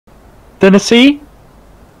Tennessee?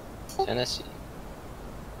 Tennessee.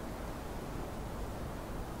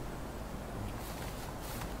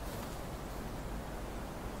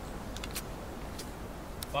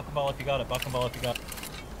 Buckeball if you got it, buckeball if you got it.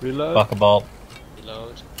 Reload. Buckeball.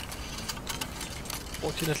 Reload.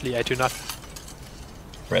 Fortunately, I do not.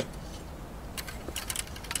 Rip.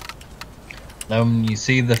 Now you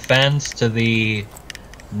see the fence to the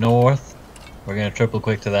north. We're gonna triple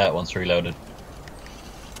quick to that once reloaded.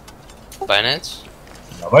 Bayonets?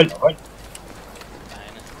 Alright. Bayonet.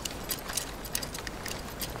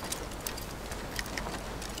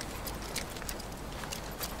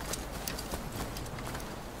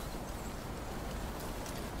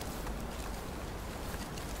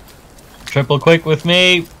 Triple quick with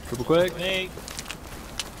me. Triple quick. Me.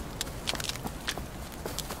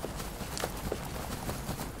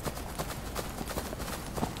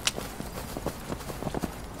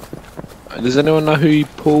 Does anyone know who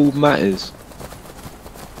Paul Matt is?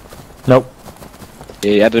 Nope.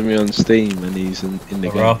 Yeah, he added me on Steam and he's in the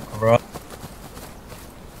game. Cover up.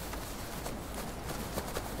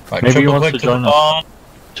 Right, Maybe he triple wants quick to to the join us. barn.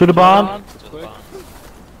 To the barn. To the barn.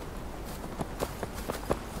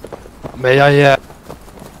 May I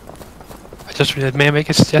just realized, may I make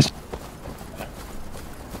a suggestion?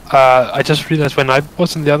 I just realized when I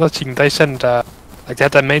was in the other team, they sent, like they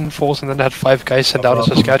had their main force and then they had 5 guys sent out as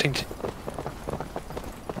a scouting team.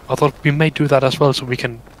 I thought we may do that as well so we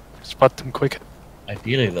can spot them quicker.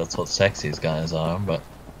 Ideally, that's what Sexy's guys are, but.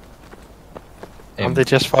 And they're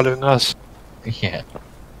just following us. Yeah.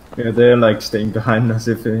 Yeah, they're like staying behind us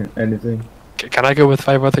if anything. Can I go with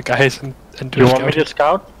 5 other guys and do Do you want me scouting? to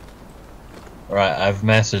scout? Right, I've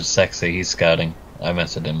messaged Sexy, he's scouting. I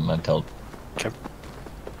messaged him, I told. Okay.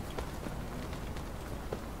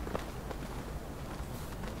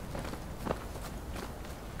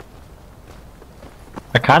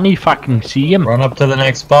 I can't even fucking see him. Run up to the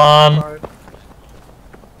next barn.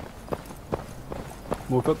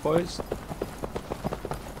 Move up, boys.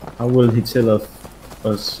 How will he tell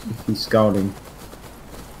us if he's scouting?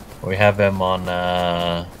 We have him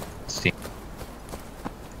on Steam.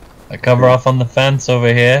 I cover off on the fence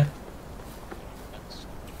over here.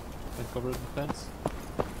 And cover the fence.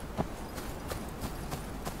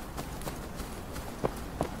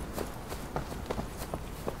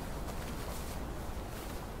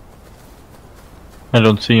 I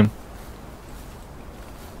don't see him.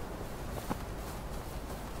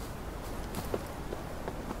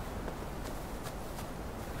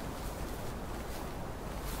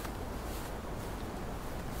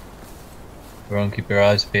 Everyone keep your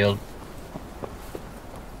eyes peeled.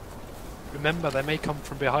 Remember, they may come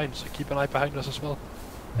from behind, so keep an eye behind us as well.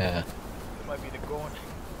 Yeah. It might be the gun.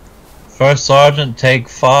 First Sergeant, take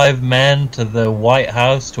 5 men to the White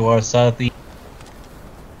House to our southeast.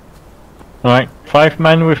 Alright, 5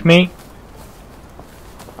 men with me.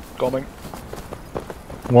 Coming.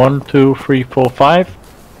 1, 2, 3, 4, 5.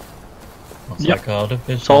 What's Yep. that called?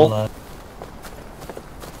 Official. Sol.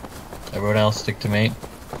 Everyone else stick to me.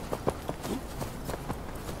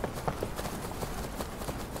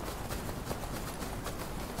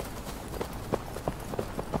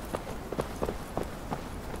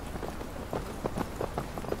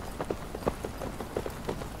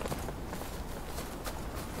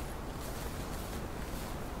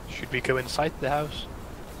 Should we go inside the house?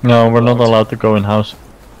 No, we're not allowed to go in house.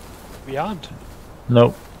 We aren't.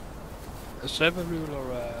 Nope. A server rule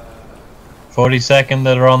or a 42nd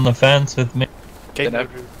that are on the fence with me. game Then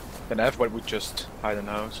rule? Then everybody would just hide in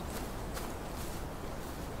the house.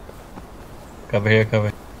 Cover here,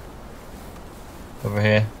 cover. Over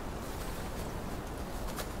here.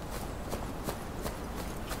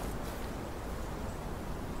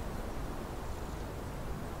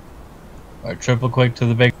 Alright, triple quick to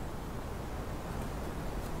the big.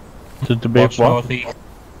 To the big Watch what? northeast.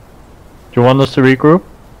 Do you want us to regroup?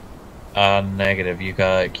 Negative. You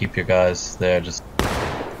got keep your guys there. Just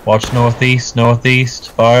watch northeast, northeast.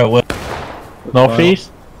 Fire it with.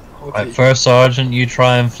 Northeast? Right, First Sergeant, you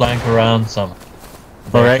try and flank around some.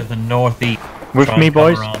 They're Alright. to the northeast. With Try me, and come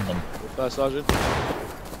boys. around them. First Sergeant.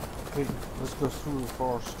 Okay, let's go through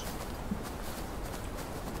first.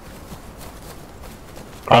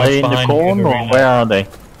 Are they in the Behind you, corner or Arena. where are they?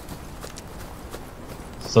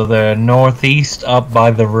 So they're northeast up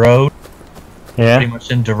by the road, pretty Yeah?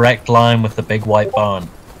 much in direct line with the big white barn.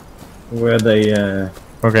 Where they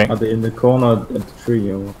Okay. are they in the corner at the tree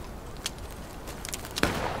or?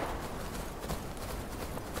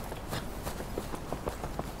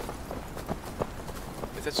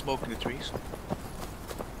 Is that smoke in the trees?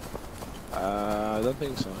 I don't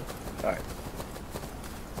think so. Alright.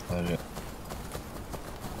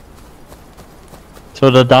 So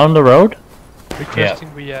they're down the road?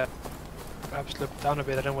 Requesting we perhaps slope down a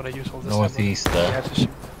bit. I don't want to use all this. Northeast ammo. We there. have to shoot.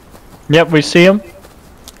 Yep, we see them.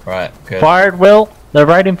 Right, good. Fired, Will. They're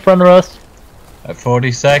right in front of us. At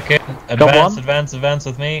 40 seconds. Come on. Advance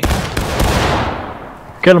with me.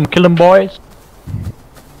 Kill them, boys.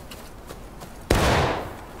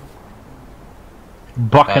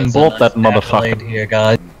 Buck and Guys, bolt that a nice defilade motherfucker. here,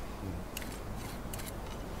 guys.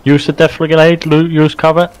 Use the deflate, use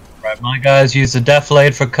cover. Right, my guys use the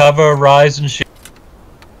defilade for cover, rise and shoot.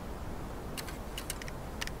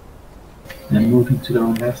 They're moving to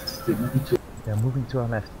our left. They're moving to our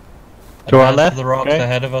left. To our Advance left, the rocks okay.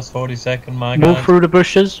 ahead of us, 40 second, my Move guys. through the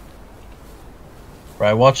bushes.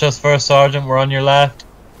 Right, watch us first, Sergeant. We're on your left.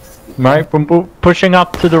 Right, we're pushing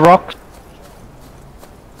up to the rocks.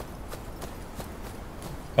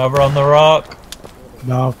 Cover on the rock.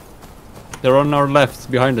 No. They're on our left,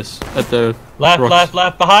 behind us, at the Left, rocks.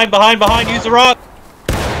 left. Behind. Use the rock.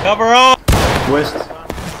 Cover up. West.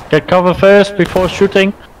 Get cover first before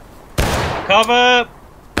shooting. Cover.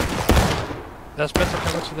 There's better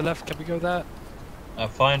cover to the left. Can we go there?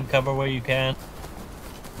 Find cover where you can.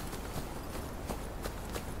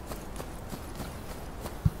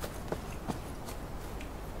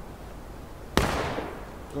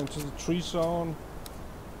 Going to the tree zone.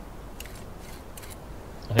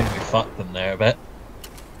 I think we fucked them there a bit.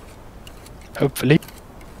 Hopefully.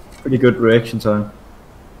 Pretty good reaction time.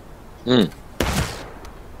 I'm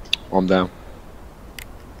down.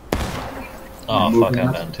 Oh fuck,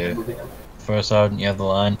 I'm down too. First Sergeant, you have the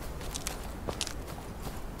line.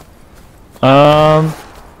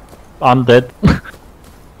 I'm dead.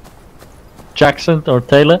 Jackson or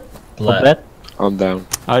Taylor? Or Black. Brett? I'm down.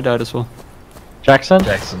 I died as well. Jackson?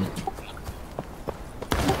 Jackson.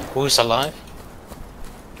 Who's alive?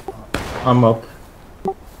 I'm up.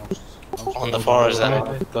 On the forest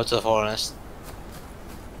then. Go to the forest.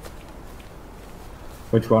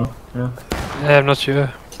 Which one? Yeah. Yeah, I'm not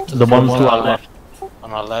sure. The one to our left.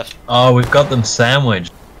 On our left. Oh, we've got them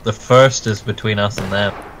sandwiched. The first is between us and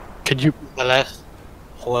them. Can you? The left.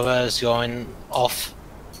 Whoever is going off.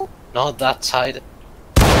 Not that side.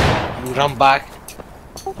 You run back.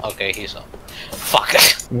 Okay, he's up. Fuck.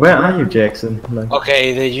 Where are you, Jackson? Like,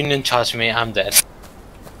 Okay, the Union charged me. I'm dead.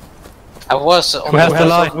 I was on Who has the left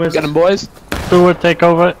last? where's- Get him, boys. Stewart, take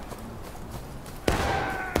over.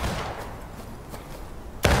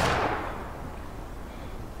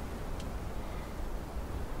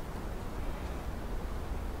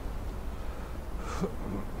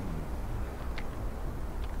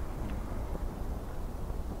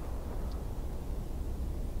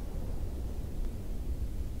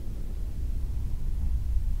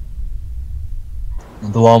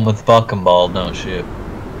 The one with buck and ball, don't shoot.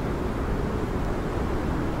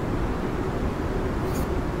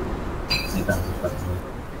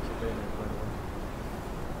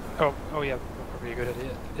 Oh yeah, probably a good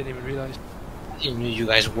idea. Didn't even realize. You knew you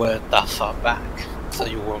guys weren't that far back, so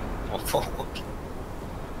you were more forward.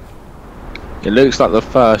 It looks like the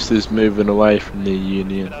first is moving away from the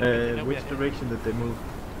Union. which direction did they move?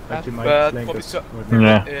 Like they might But flank probably us. so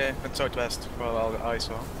Yeah. and southwest for all I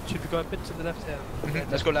saw. Should we go a bit to the left here?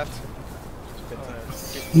 Let's go left.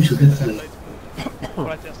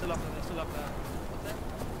 Right, they're still up there. They're still up there.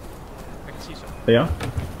 I can see some. Yeah.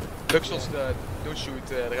 Luxels, don't shoot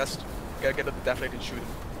the rest. Get at the deflate and shoot them.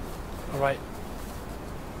 Alright,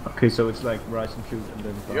 Okay, so it's like rise and shoot and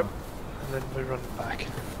then fire. Yep. and then we run back.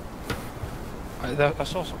 I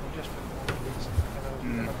saw someone just before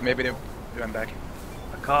these. Maybe they went back.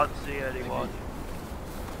 I can't see anyone.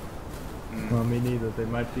 Well, me neither. They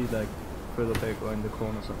might be like further back or in the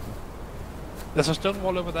corner or something. There's a stone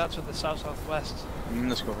wall over there to the south-southwest.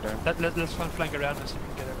 Let's go over there. Let's try and flank around and see if we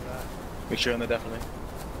can get over there. Make sure on the deflate.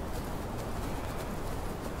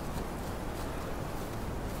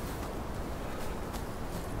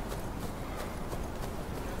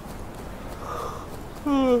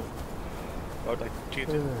 About like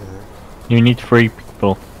 2 You need 3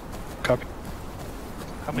 people. Copy.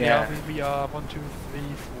 How many Yeah. are we? We are 1, 2, 3,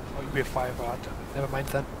 4. We're 5. Never mind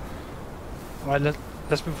then. Alright,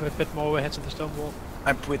 let's move a bit more ahead to the stone wall.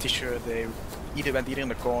 I'm pretty sure they went either in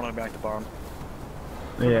the corner or behind the barn.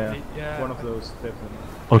 Yeah. Yeah, One of those definitely.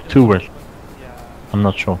 Or 2 will. Yeah. I'm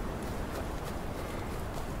not sure.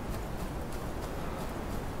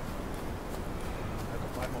 I've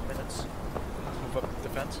got 5 more minutes. Let's move up the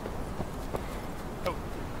fence. Oh, if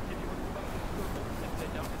you want to move up, if they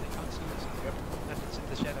don't, they can't see us. Yep. Then it's in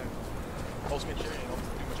the shadow. Also make sure you don't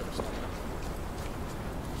do much of a stop.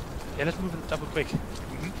 Yeah, let's move it double quick.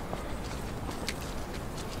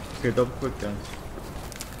 Okay, double quick guys.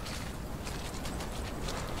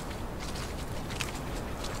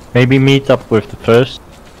 Maybe meet up with the first.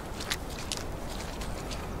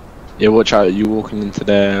 Yeah, watch out, you walking into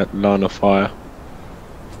their line of fire.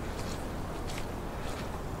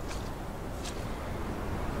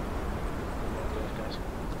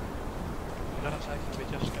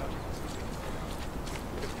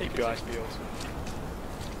 Keep your eyes peeled.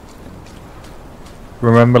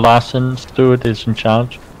 Remember Larson, Stuart is in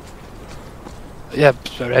charge. Yeah,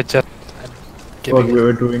 sorry, I'm But giving we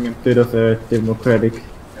were doing a bit of a democratic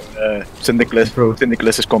St.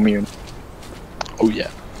 Nicholas is commune. Oh yeah.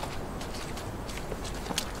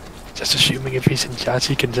 just assuming if he's in charge,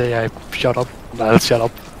 he can say, shut up, and I'll shut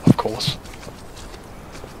up, of course.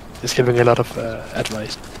 Just giving a lot of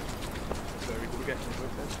advice. Very good again.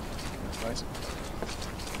 That's nice.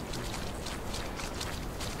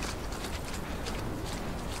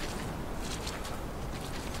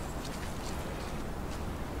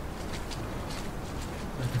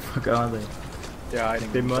 Where the fuck are they? Yeah, I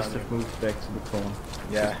think They must have moved back to the corner.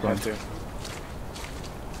 Yeah, Just have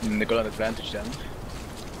to. They got an advantage then.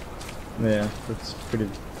 Yeah, that's pretty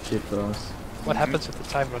shit for us. What happens if the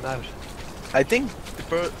time runs out? I think the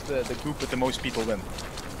group with the most people win.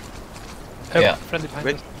 Oh, Yeah. friendly behind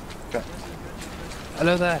Wait. us. Okay.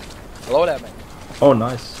 Hello there. Hello there, man. Oh,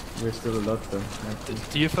 nice. We're still a lot though.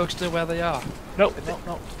 Do you folks know where they are? No.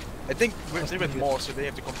 I think they're with more, so they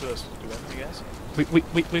have to come to us to win, I guess.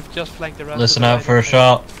 We've just flanked around. Listen out for a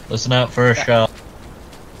shot. Listen out for a shot.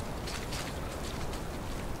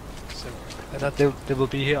 They will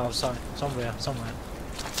be here outside, somewhere.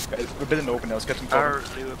 We're a bit in the open now, let's get them covered.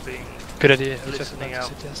 Apparently we're being Good idea. I was just listening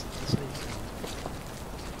about out. to suggest.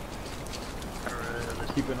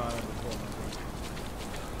 Keep an eye on the corner.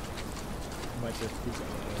 Might just keep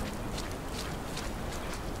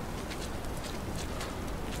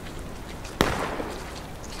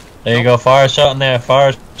There you go. Fire a shot in there. Fire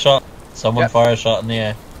a shot. Someone Yep. fire a shot in the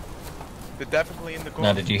air. They're definitely in the corner.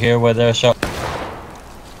 Now, did you hear where their shot?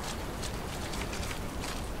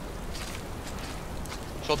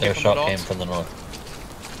 Their shot came from the north.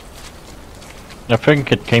 I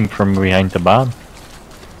think it came from behind the barn.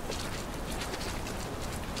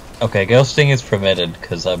 Okay, ghosting is permitted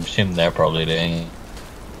because I'm assuming they're probably doing it.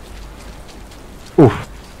 Oof.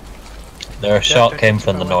 Their shot came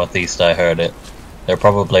from the northeast. I heard it. They're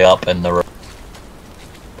probably up in the.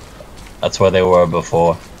 That's where they were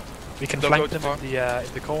before. We can Don't flank go them too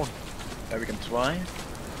in the corn. Yeah, we can try.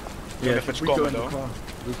 Yeah, if it's if we go common in the though. corner,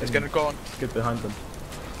 we Let's can get it going. get behind them.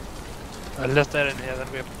 Unless they're in here, then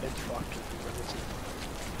we have been fucked.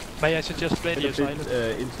 May I suggest Get radio a bit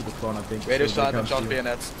silent? into the corner, I think. Radio so they side and can't shot see us.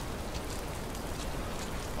 bayonets.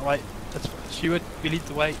 Alright, let's Stuart, we lead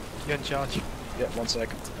the way. You're in charge. Yeah, 1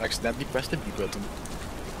 second. I accidentally pressed the B button.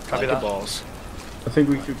 Copy Like the that. balls. I think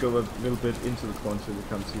we should go a little bit into the corner so they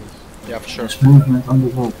can't see us. Yeah, for sure. Movement on the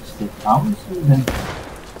road. Stay down, then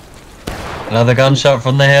Another gunshot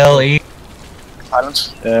from the hill.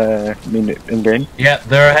 Silence. In game. Yeah,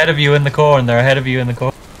 they're ahead of you in the corn. They're ahead of you in the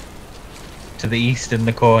corn. To the east in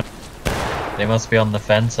the corn. They must be on the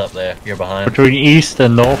fence up there. You're behind. Between east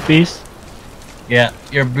and northeast. Yeah,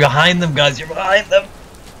 you're behind them, guys. You're behind them.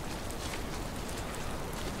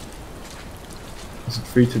 Is it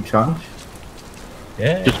free to charge?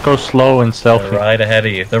 Yeah. Just go slow and They're stealthy. right ahead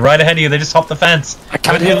of you. They're right ahead of you. They just hopped the fence. I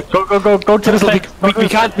can't hear. Go to the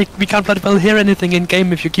fence. We can't bloody well hear anything in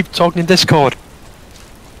game if you keep talking in Discord.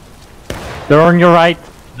 They're on your right.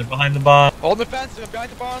 They're behind the barn. Hold the fence, they're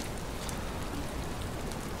behind the barn.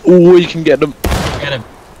 Oh, you can get them. Get him.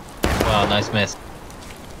 Wow, nice miss.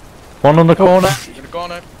 One on the corner. In the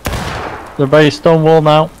corner. They're by a stone wall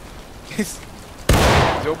now. He's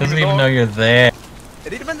opening Doesn't the even door. know you're there. They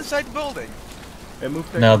did him inside the building.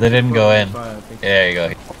 Move back No, to they the didn't go corner, in. fire, I think. There you go.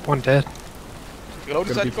 One dead. Reload Gotta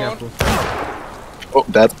inside be the corner. careful. Oh,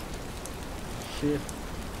 dead. Shit.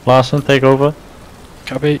 Larson, take over.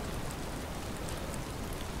 Copy.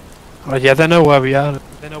 Oh yeah, they know where we are.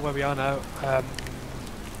 They know where we are now.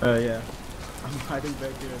 Yeah. I'm hiding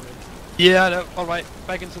back here. Yeah, no, alright.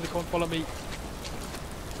 Back into the corn, follow me.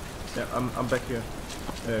 Yeah, I'm back here.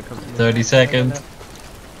 Come to me. 30 seconds.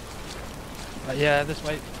 Yeah, this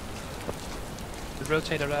way. We'll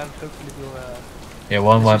rotate around, hopefully we'll Yeah,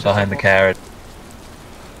 one went behind the carrot.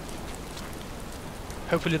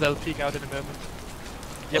 hopefully they'll peek out in a moment.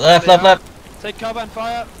 Yep, Left, there left, they are. left. Take cover and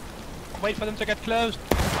fire. Wait for them to get close.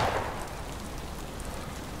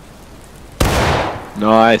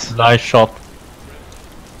 Nice. Nice shot.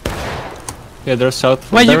 Yeah, they're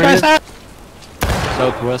south. Where you they're guys in at?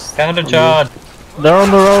 Southwest. Counter charge. They're on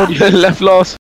the road. Left lost.